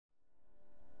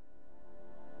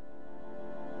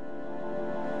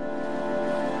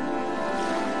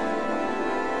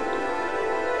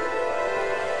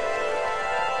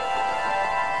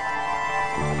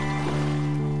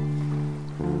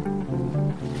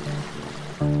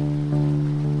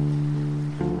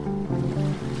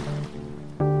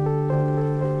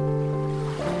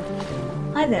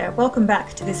there, welcome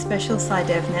back to this special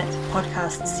SciDevNet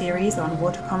podcast series on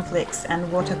water conflicts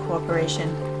and water cooperation.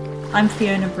 I'm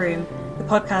Fiona Broom, the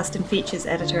podcast and features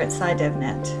editor at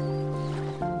SciDevNet.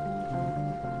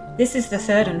 This is the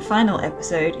third and final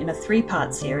episode in a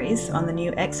three-part series on the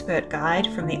new expert guide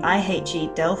from the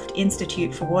IHE Delft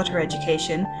Institute for Water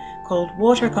Education called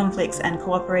Water Conflicts and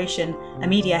Cooperation, a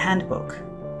Media Handbook.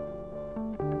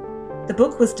 The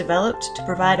book was developed to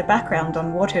provide a background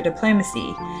on water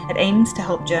diplomacy. It aims to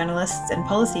help journalists and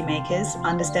policymakers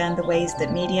understand the ways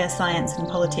that media, science and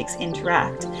politics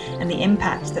interact and the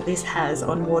impact that this has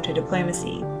on water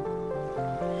diplomacy.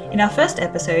 In our first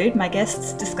episode, my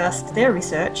guests discussed their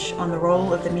research on the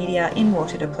role of the media in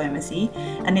water diplomacy,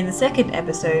 and in the second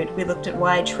episode, we looked at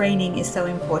why training is so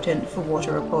important for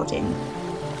water reporting.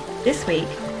 This week,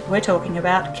 we're talking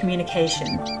about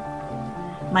communication.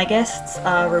 My guests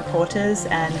are reporters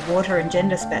and water and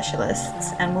gender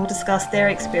specialists, and we'll discuss their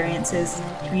experiences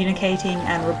communicating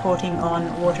and reporting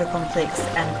on water conflicts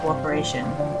and cooperation.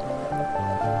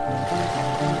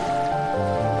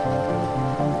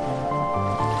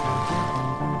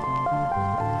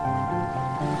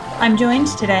 I'm joined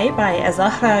today by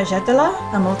Azahra Jadala,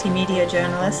 a multimedia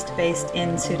journalist based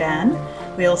in Sudan.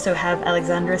 We also have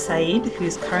Alexandra Said,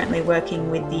 who's currently working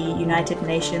with the United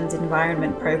Nations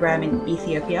Environment Programme in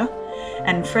Ethiopia.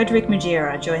 And Frederick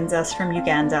Mujira joins us from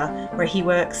Uganda, where he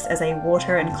works as a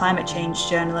water and climate change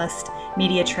journalist,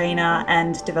 media trainer,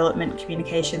 and development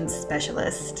communications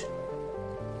specialist.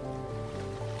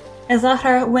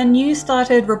 Azahra, when you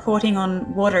started reporting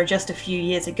on water just a few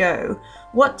years ago,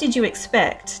 what did you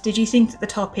expect? Did you think that the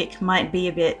topic might be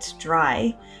a bit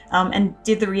dry? And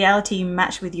did the reality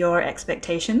match with your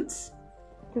expectations?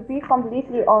 To be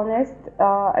completely honest,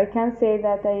 I can say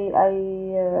that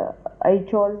I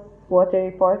chose water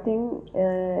reporting.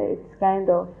 It's kind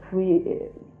of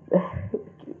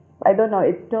I don't know.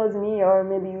 It chose me, or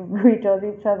maybe we chose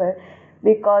each other.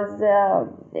 Because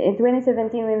in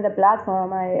 2017, when the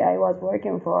platform I was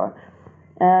working for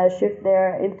shift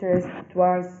their interest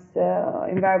towards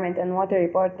environment and water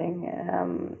reporting,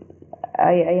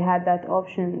 I had that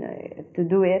option to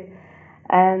do it.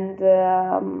 And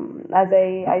as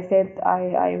I said,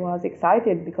 I was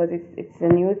excited because it's a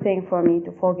new thing for me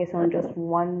to focus on just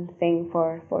one thing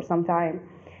for some time.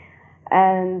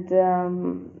 And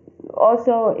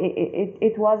also,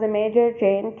 it was a major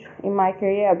change in my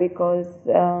career because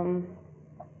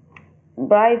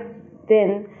right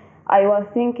then I was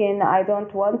thinking I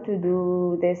don't want to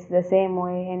do this the same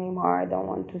way anymore. I don't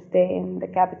want to stay in the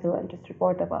capital and just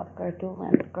report about Khartoum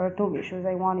and Khartoum issues.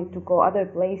 I wanted to go other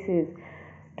places,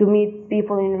 to meet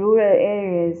people in rural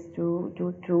areas, to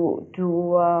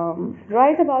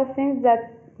write about things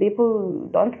that people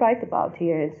don't write about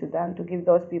here in Sudan, to give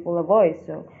those people a voice.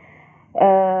 So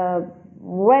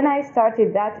when I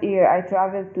started that year, I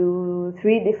traveled to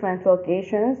 3 different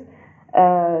locations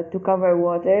to cover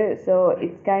water. So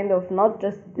it's kind of not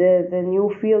just the new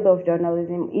field of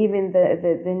journalism, even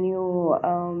the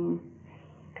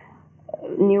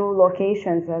new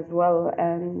locations as well,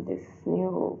 and this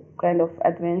new kind of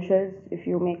adventures, if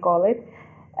you may call it.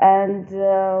 And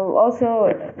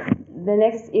also the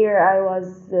next year I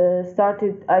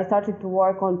started to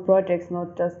work on projects,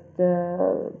 not just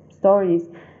stories,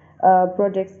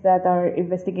 projects that are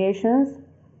investigations.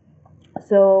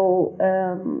 So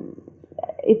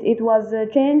it was a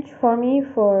change for me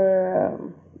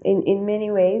in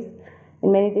many ways,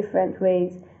 in many different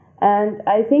ways. And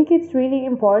I think it's really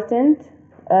important,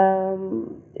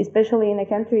 especially in a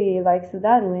country like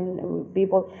Sudan, when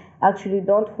people actually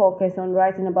don't focus on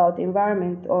writing about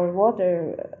environment or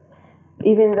water,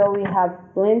 even though we have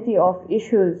plenty of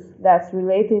issues that's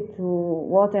related to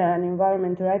water and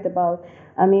environment to write about.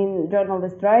 I mean,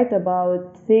 journalists write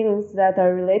about things that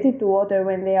are related to water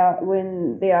when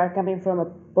they are coming from a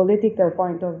political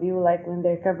point of view, like when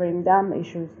they're covering dam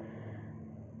issues.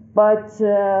 But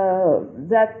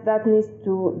that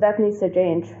needs a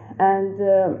change. And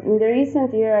in the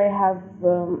recent year, I have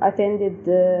attended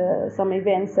some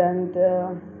events and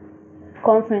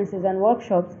conferences and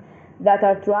workshops that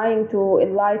are trying to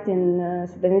enlighten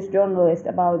Sudanese journalists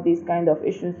about these kind of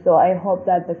issues. So I hope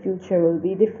that the future will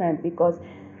be different, because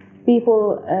the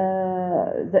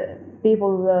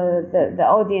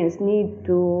audience need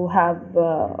to have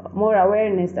more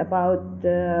awareness about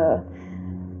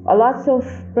lots of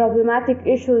problematic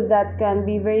issues that can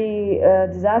be very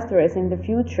disastrous in the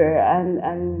future,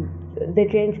 and the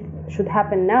change should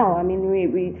happen now. I mean,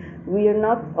 we are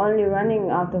not only running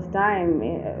out of time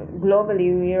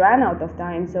globally, we ran out of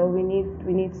time, so we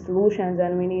need solutions,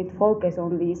 and we need focus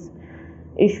on these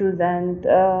issues. And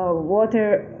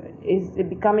water is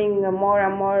becoming more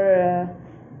and more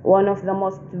one of the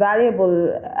most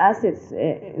valuable assets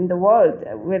in the world,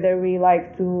 whether we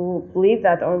like to believe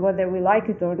that or whether we like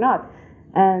it or not.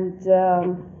 And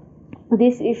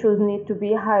these issues need to be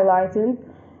highlighted.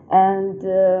 And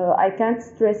I can't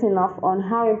stress enough on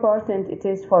how important it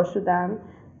is for Sudan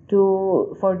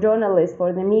for journalists,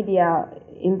 for the media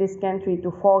in this country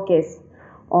to focus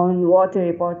on water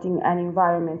reporting and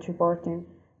environment reporting.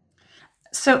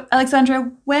 So,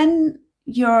 Alexandra, when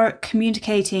you're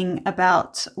communicating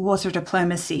about water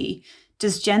diplomacy,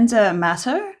 does gender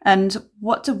matter? And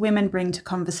what do women bring to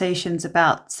conversations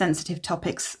about sensitive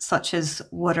topics such as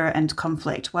water and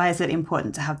conflict? Why is it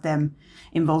important to have them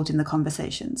involved in the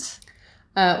conversations?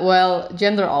 Well,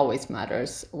 gender always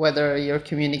matters, whether you're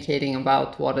communicating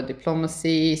about water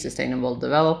diplomacy, sustainable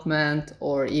development,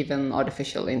 or even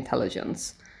artificial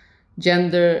intelligence.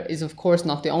 Gender is, of course,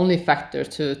 not the only factor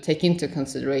to take into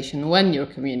consideration when you're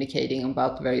communicating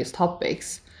about various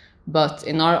topics. But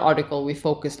in our article, we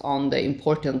focused on the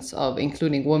importance of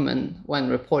including women when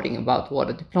reporting about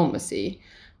water diplomacy,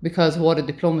 because water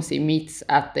diplomacy meets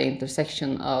at the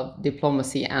intersection of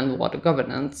diplomacy and water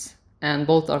governance, and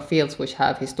both are fields which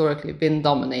have historically been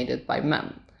dominated by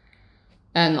men.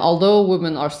 And although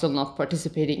women are still not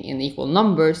participating in equal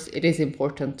numbers, it is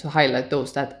important to highlight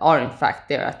those that are in fact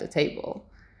there at the table.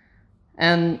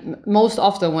 And most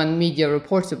often when media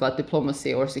reports about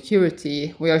diplomacy or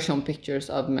security, we are shown pictures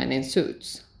of men in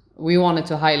suits. We wanted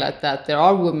to highlight that there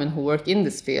are women who work in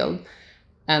this field,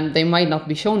 and they might not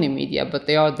be shown in media, but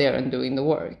they are there and doing the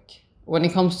work. When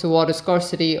it comes to water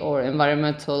scarcity or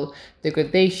environmental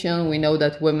degradation, we know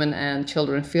that women and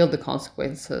children feel the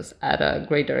consequences at a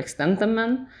greater extent than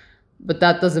men, but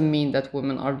that doesn't mean that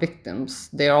women are victims.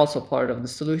 They are also part of the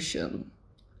solution.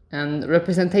 And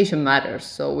representation matters,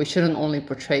 so we shouldn't only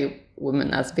portray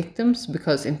women as victims,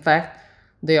 because in fact,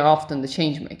 they are often the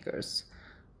change makers.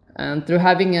 And through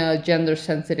having a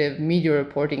gender-sensitive media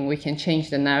reporting, we can change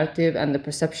the narrative and the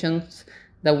perceptions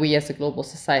that we as a global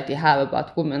society have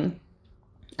about women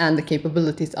and the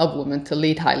capabilities of women to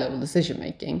lead high-level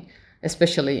decision-making,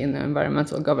 especially in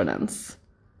environmental governance.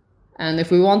 And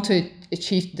if we want to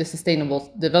achieve the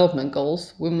Sustainable Development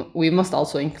Goals, we must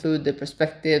also include the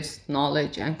perspectives,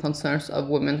 knowledge, and concerns of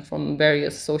women from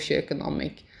various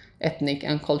socioeconomic, ethnic,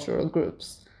 and cultural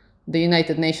groups. The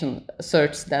United Nations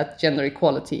asserts that gender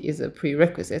equality is a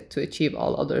prerequisite to achieve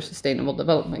all other Sustainable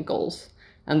Development Goals,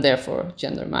 and therefore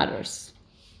gender matters.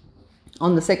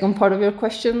 On the second part of your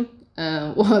question,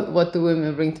 what do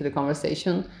women bring to the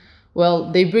conversation?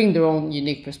 Well, they bring their own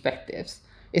unique perspectives.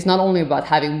 It's not only about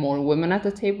having more women at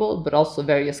the table, but also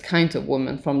various kinds of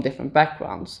women from different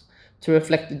backgrounds to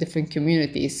reflect the different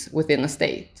communities within a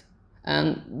state.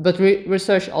 But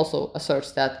research also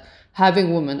asserts that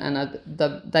having women and a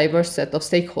diverse set of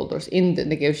stakeholders in the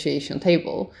negotiation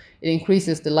table, it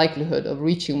increases the likelihood of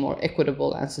reaching more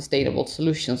equitable and sustainable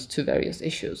solutions to various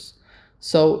issues.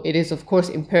 So it is, of course,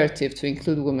 imperative to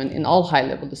include women in all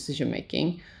high-level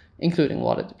decision-making, including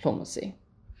water diplomacy.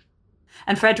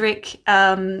 And Fredrik,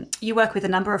 you work with a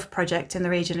number of projects in the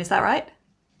region, is that right?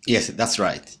 Yes, that's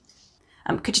right.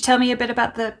 Could you tell me a bit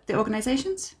about the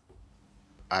organizations?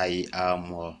 I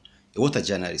am a water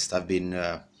journalist. I've been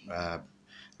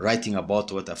writing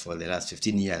about water for the last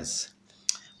 15 years.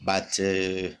 But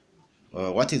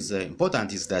what is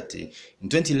important is that in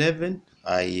 2011,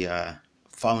 I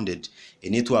founded a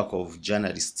network of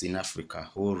journalists in Africa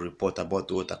who report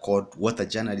about water called Water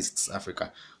Journalists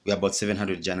Africa. We are about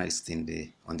 700 journalists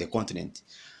on the continent.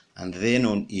 And then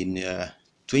in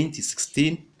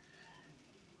 2016,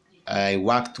 I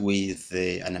worked with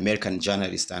an American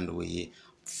journalist and we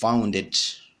founded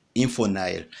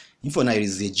InfoNile. InfoNile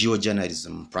is a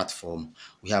geojournalism platform.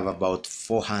 We have about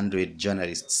 400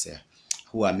 journalists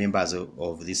who are members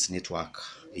of this network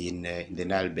in the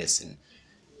Nile Basin.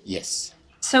 Yes.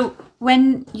 So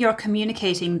when you're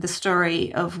communicating the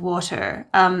story of water,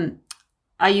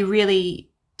 are you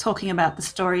really talking about the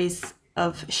stories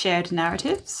of shared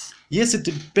narratives? Yes, it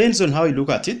depends on how you look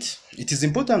at it. It is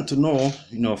important to know,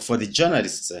 for the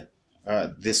journalists,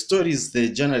 the stories the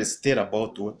journalists tell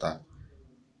about water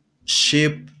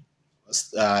shape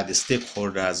the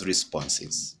stakeholders'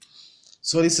 responses.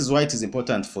 So this is why it is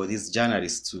important for these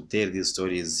journalists to tell these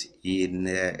stories in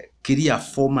clear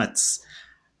formats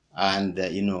and,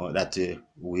 that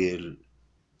will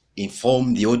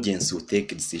inform the audience who take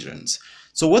decisions.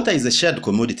 So water is a shared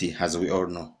commodity, as we all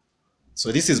know.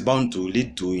 So this is bound to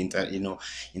lead to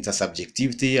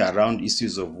intersubjectivity around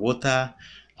issues of water,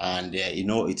 and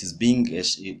it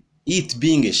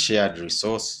being a shared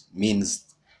resource means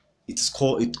it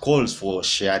calls for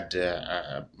shared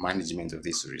management of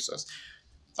this resource.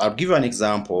 I'll give you an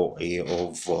example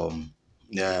of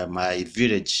my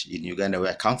village in Uganda,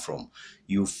 where I come from,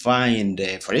 you find,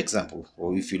 for example,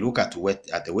 or if you look at the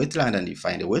wetland, and you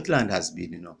find the wetland has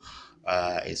been,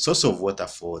 a source of water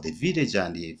for the village,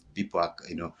 and if people are,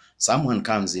 someone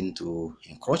comes in to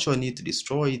encroach on it,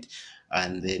 destroy it,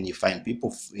 and then you find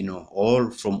people, all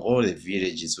from all the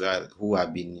villages who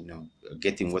have been,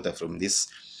 getting water from this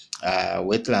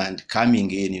wetland, coming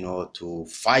in, to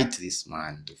fight this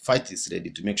man, to fight this lady,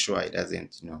 to make sure it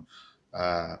doesn't,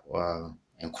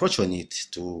 encroach on it,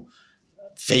 to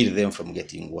fail them from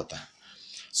getting water.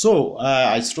 So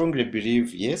I strongly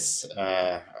believe, yes,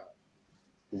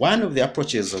 one of the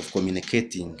approaches of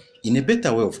communicating in a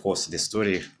better way, of course, the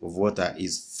story of water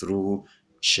is through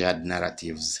shared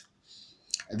narratives.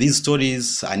 These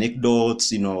stories,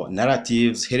 anecdotes,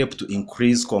 narratives help to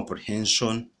increase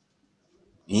comprehension,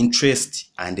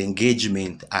 interest, and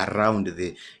engagement around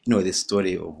the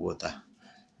story of water.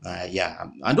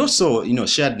 And also,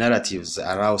 shared narratives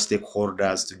allow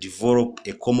stakeholders to develop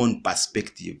a common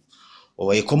perspective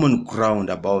or a common ground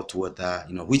about water,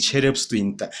 which helps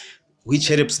these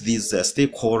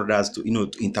stakeholders to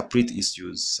interpret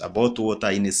issues about water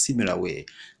in a similar way.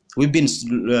 We've been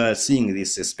seeing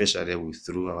this especially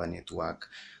through our network.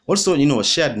 Also,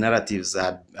 shared narratives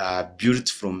are built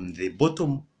from the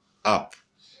bottom up.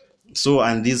 So,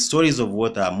 and these stories of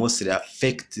water mostly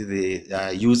affect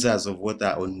the users of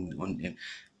water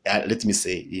let me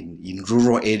say, in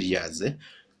rural areas.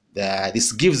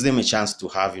 This gives them a chance to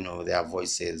have, their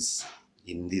voices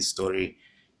in this story.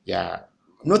 Yeah,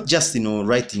 not just,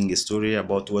 writing a story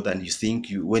about water, and you think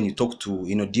when you talk to,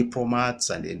 diplomats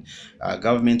and then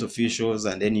government officials,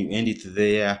 and then you end it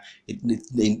there,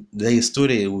 the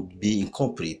story would be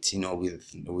incomplete,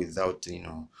 without,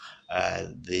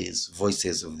 these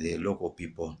voices of the local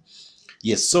people.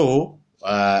 Yes, so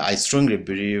I strongly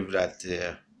believe that,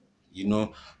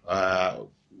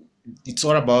 it's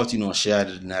all about,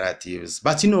 shared narratives.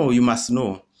 But, you must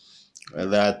know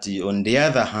that on the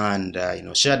other hand,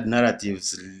 shared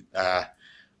narratives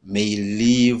may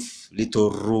leave little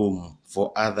room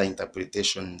for other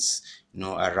interpretations,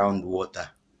 around water.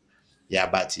 Yeah,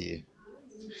 but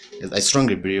I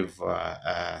strongly believe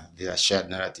there are shared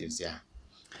narratives. Yeah.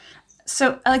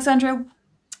 So, Alexandra,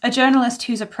 a journalist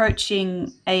who's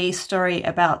approaching a story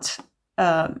about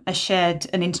an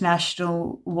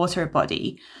international water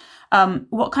body,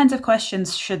 what kinds of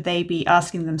questions should they be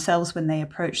asking themselves when they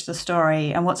approach the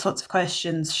story, and what sorts of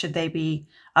questions should they be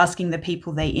asking the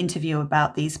people they interview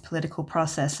about these political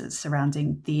processes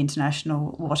surrounding the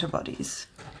international water bodies?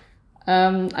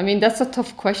 That's a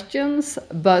tough question,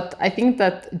 but I think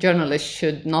that journalists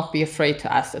should not be afraid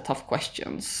to ask the tough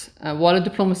questions. Water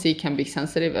diplomacy can be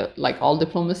sensitive, like all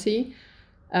diplomacy,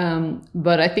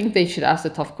 but I think they should ask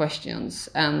the tough questions.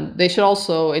 And they should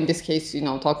also, in this case,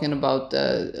 talking about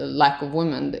the lack of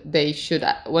women, they should,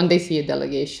 when they see a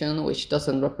delegation which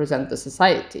doesn't represent the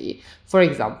society, for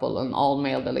example, an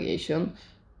all-male delegation,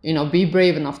 be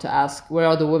brave enough to ask, where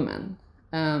are the women?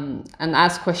 And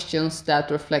ask questions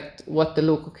that reflect what the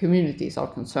local communities are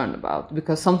concerned about.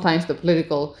 Because sometimes the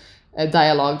political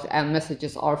dialogues and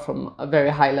messages are from a very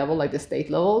high level, like the state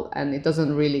level, and it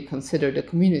doesn't really consider the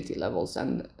community levels.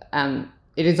 And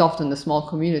it is often the small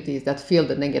communities that feel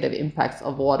the negative impacts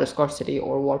of water scarcity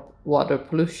or water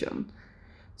pollution.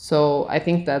 So I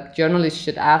think that journalists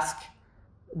should ask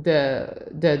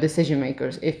the decision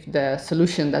makers if the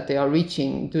solution that they are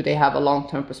reaching, do they have a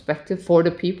long-term perspective for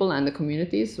the people and the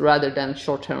communities rather than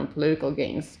short-term political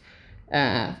gains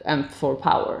and for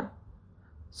power.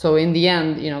 So in the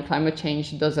end, climate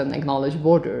change doesn't acknowledge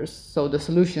borders, so the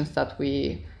solutions that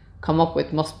we come up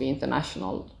with must be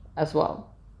international as well.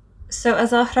 So,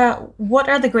 Azahra, what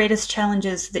are the greatest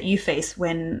challenges that you face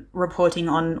when reporting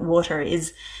on water?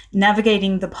 Is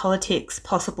navigating the politics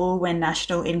possible when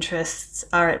national interests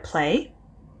are at play?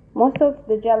 Most of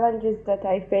the challenges that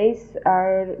I face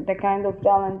are the kind of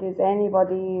challenges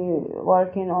anybody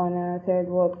working on a third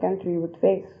world country would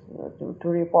face, to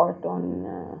report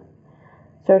on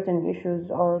certain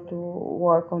issues or to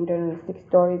work on journalistic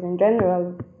stories in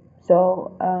general.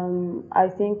 So I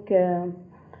think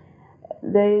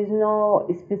there is no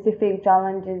specific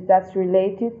challenges that's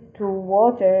related to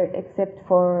water except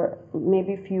for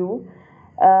maybe few.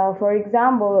 For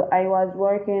example, I was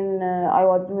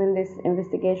doing this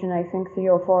investigation, I think 3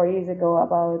 or 4 years ago,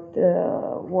 about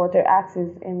water access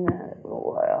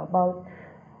about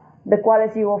the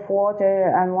quality of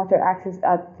water and water access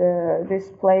at this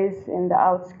place in the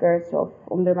outskirts of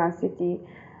Omdurman city.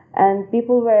 And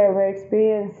people were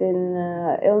experiencing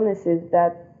illnesses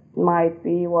that might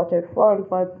be waterborne,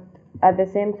 but at the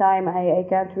same time, I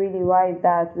can't really write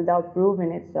that without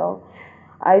proving it. So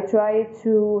I try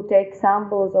to take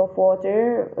samples of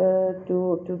water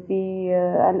to be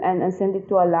and send it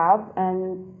to a lab,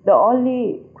 and the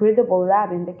only credible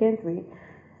lab in the country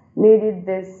needed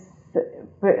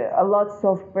a lots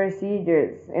of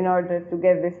procedures in order to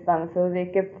get this done. So they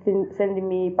kept sending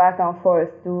me back and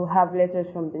forth to have letters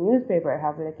from the newspaper,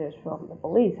 have letters from the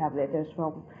police, have letters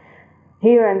from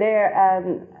here and there,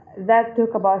 and that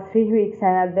took about 3 weeks.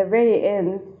 And at the very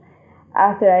end,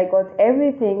 after I got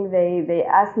everything they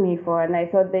asked me for, and I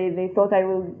thought they thought I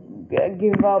will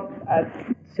give up at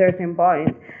certain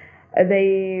point,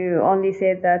 they only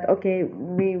said that okay,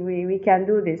 we can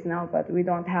do this now, but we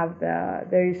don't have the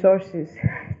resources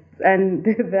and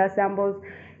the samples,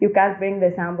 you can't bring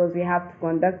the samples, we have to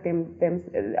conduct them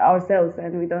ourselves,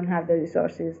 and we don't have the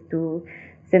resources to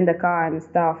send a car and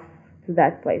stuff to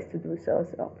that place to do so.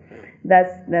 So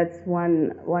that's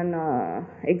one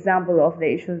example of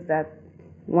the issues that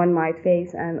one might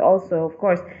face. And also, of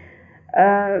course,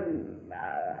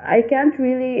 I can't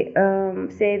really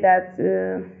say that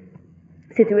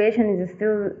situation is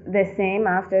still the same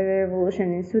after the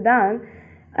revolution in Sudan,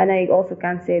 and I also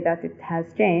can't say that it has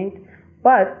changed.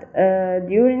 But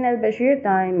during al-Bashir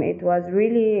time, it was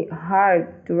really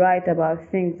hard to write about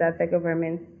things that the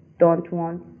government don't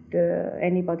want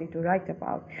anybody to write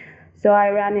about. So I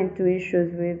ran into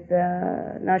issues with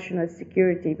national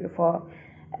security before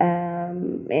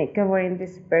covering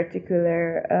this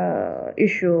particular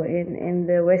issue in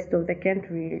the west of the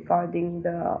country regarding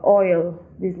the oil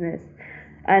business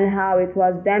and how it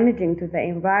was damaging to the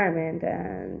environment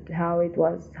and how it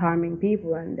was harming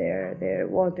people and their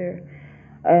water,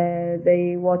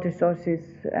 the water sources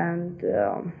and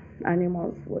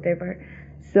animals, whatever.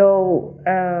 So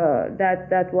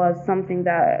that was something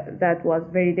that was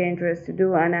very dangerous to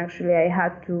do, and actually I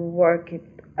had to work it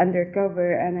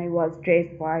undercover, and I was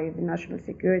chased by the national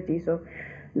security. So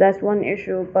that's one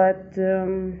issue. But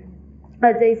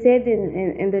as I said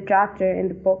in the chapter in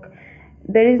the book,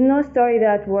 there is no story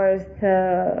that worth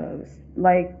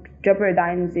like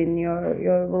jeopardizing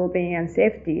your well-being and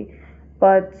safety.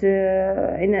 But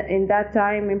in that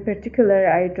time in particular,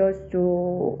 I chose to,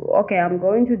 okay, I'm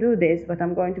going to do this, but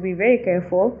I'm going to be very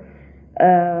careful.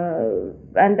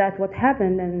 And that's what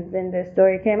happened. And then the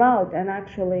story came out, and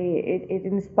actually it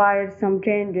inspired some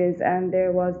changes. And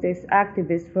there was this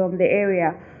activist from the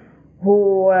area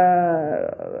who,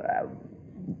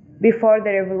 before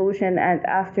the revolution and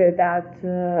after that,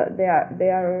 they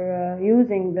are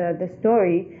using the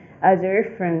story as a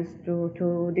reference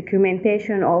to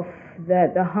documentation of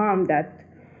the harm that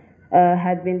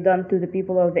had been done to the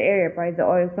people of the area by the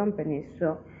oil companies.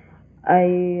 So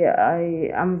I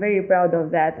am very proud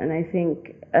of that, and I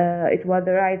think it was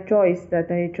the right choice that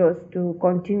I chose to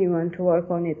continue and to work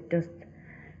on it, just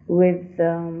with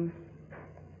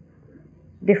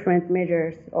different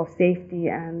measures of safety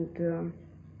and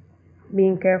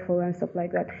being careful and stuff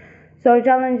like that. So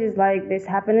challenges like this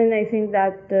happen, and I think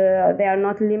that they are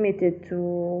not limited to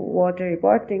water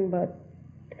reporting, but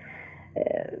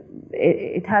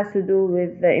it has to do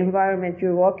with the environment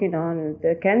you're working on,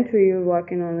 the country you're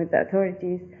working on, with the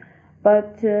authorities.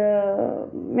 But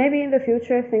maybe in the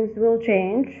future things will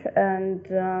change, and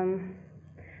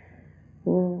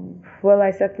well,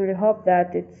 I certainly hope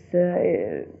that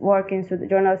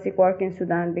journalistic work in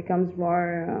Sudan becomes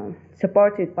more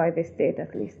supported by the state,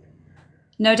 at least.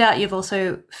 No doubt you've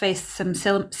also faced some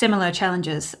similar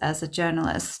challenges as a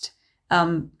journalist.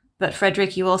 But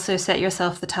Frederick, you also set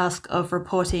yourself the task of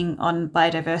reporting on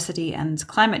biodiversity and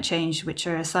climate change, which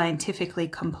are scientifically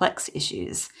complex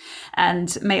issues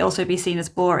and may also be seen as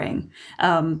boring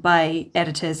by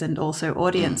editors and also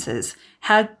audiences.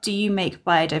 How do you make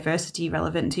biodiversity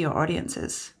relevant to your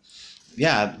audiences?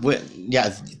 Yeah,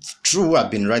 it's true.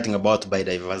 I've been writing about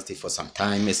biodiversity for some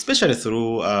time, especially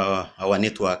through our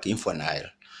network, InfoNile.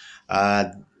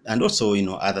 And also,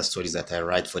 other stories that I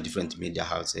write for different media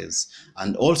houses,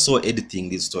 and also editing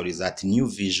these stories at New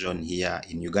Vision here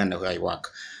in Uganda, where I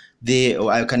work.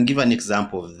 I can give an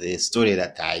example of the story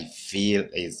that I feel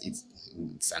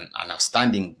it's an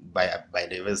outstanding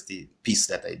biodiversity piece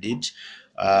that I did.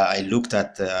 I looked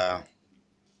at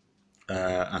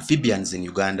amphibians in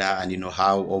Uganda, and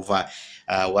how over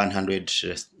 100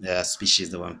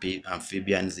 species of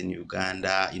amphibians in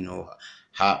Uganda,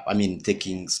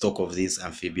 taking stock of these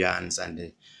amphibians,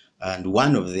 and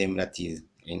one of them that is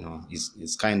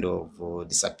kind of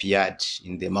disappeared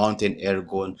in the mountain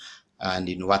Elgon,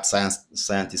 and what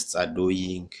scientists are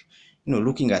doing,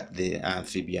 looking at the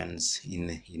amphibians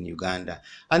in Uganda.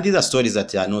 And these are stories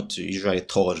that are not usually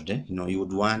told. You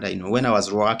would wonder, when I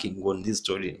was working on this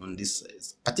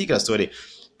particular story,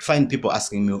 find people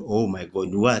asking me, "Oh my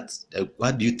God,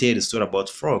 what do you tell the story about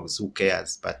frogs? Who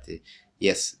cares?" But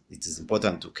yes, it is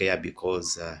important to care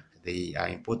because they are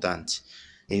important.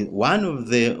 And one of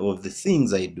the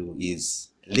things I do is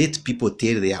let people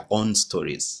tell their own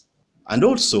stories, and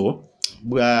also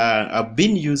I've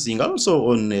been using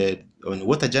also on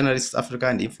Water Journalists Africa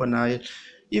and InfoNile,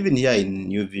 even here in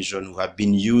New Vision, we have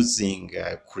been using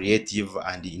creative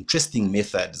and interesting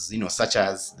methods, such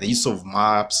as the use of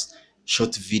maps,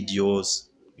 short videos,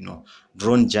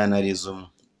 drone journalism,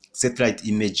 satellite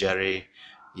imagery,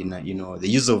 the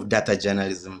use of data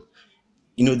journalism.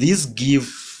 These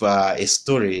give a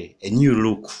story a new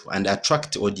look and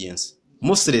attract audience,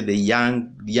 mostly the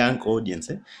young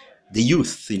audience, the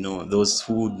youth, those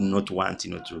who do not want,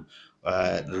 to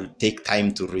take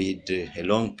time to read a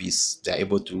long piece. They're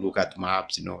able to look at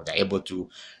maps, they're able to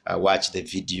watch the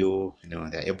video,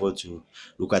 they're able to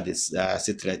look at this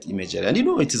satellite imagery. And,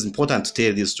 it is important to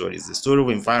tell these stories. The story of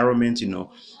environment,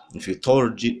 if you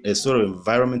told a story of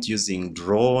environment using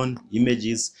drone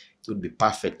images, it would be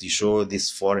perfect to show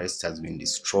this forest has been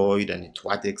destroyed and to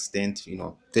what extent,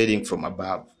 telling from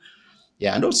above.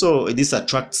 Yeah, and also this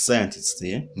attracts scientists.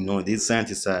 These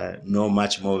scientists know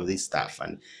much more of this stuff,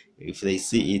 and if they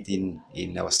see it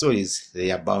in our stories, they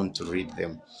are bound to read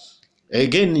them.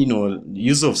 Again,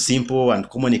 use of simple and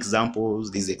common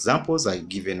examples. These examples are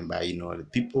given by the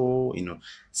people.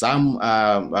 Some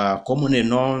are commonly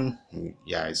known.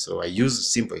 Yeah, so I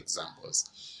use simple examples,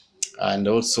 and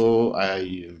also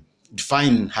I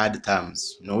define hard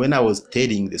terms. When I was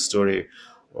telling the story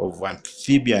of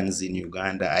amphibians in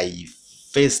Uganda, I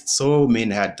faced so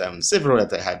many hard terms, several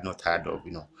that I had not heard of.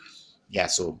 Yeah,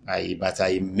 but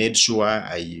I made sure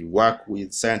I work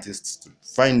with scientists to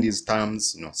find these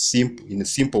terms, simple in a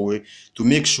simple way, to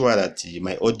make sure that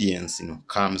my audience,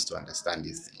 comes to understand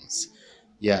these things.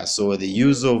 Yeah, so the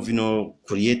use of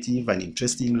creative and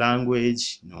interesting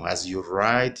language, as you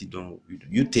write,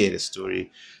 you tell a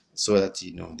story so that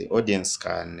the audience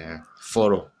can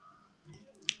follow.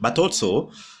 But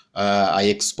also, I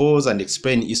expose and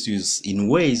explain issues in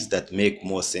ways that make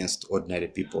more sense to ordinary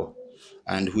people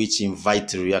and which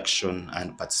invite reaction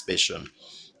and participation.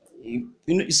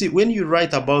 You see, when you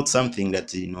write about something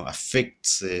that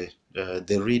affects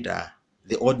the reader,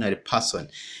 the ordinary person,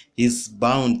 is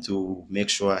bound to make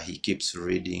sure he keeps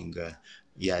reading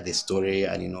the story,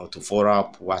 and to follow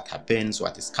up what happens,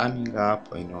 what is coming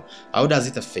up, how does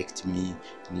it affect me,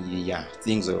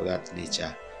 things of that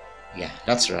nature. Yeah,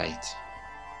 that's right.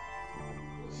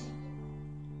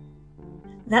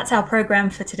 That's our program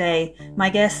for today. My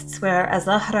guests were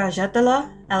Azahra Jadala,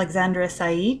 Alexandra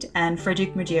Said, and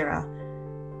Frederic Mujira.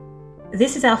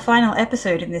 This is our final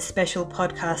episode in this special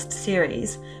podcast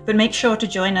series, but make sure to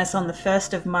join us on the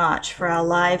 1st of March for our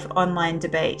live online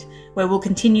debate, where we'll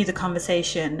continue the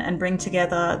conversation and bring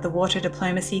together the water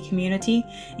diplomacy community,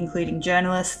 including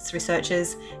journalists,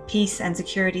 researchers, peace and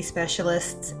security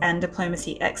specialists, and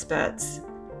diplomacy experts.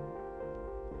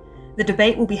 The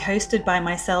debate will be hosted by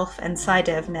myself and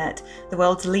SciDevNet, the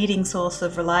world's leading source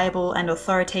of reliable and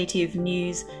authoritative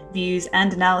news, views,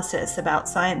 and analysis about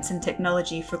science and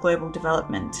technology for global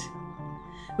development.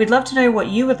 We'd love to know what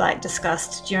you would like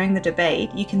discussed during the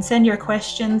debate. You can send your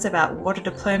questions about water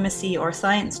diplomacy or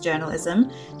science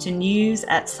journalism to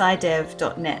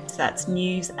news@scidev.net. That's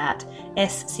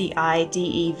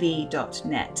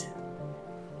news@scidev.net.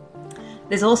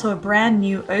 There's also a brand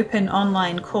new open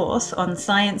online course on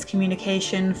science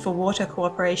communication for water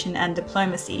cooperation and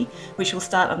diplomacy, which will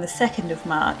start on the 2nd of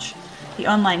March. The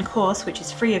online course, which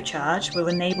is free of charge, will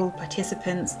enable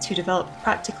participants to develop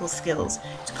practical skills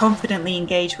to confidently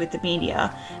engage with the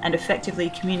media and effectively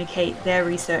communicate their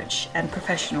research and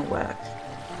professional work.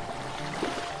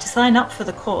 To sign up for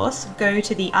the course, go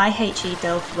to the IHE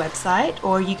Delft website,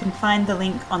 or you can find the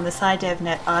link on the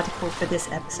SciDevNet article for this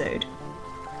episode.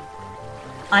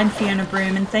 I'm Fiona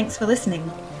Broom, and thanks for listening.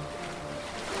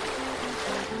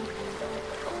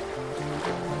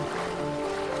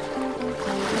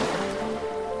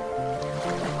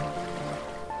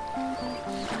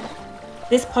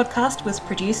 This podcast was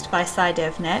produced by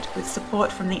SciDevNet with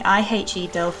support from the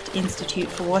IHE Delft Institute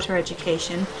for Water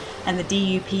Education and the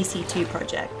DUPC2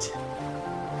 project.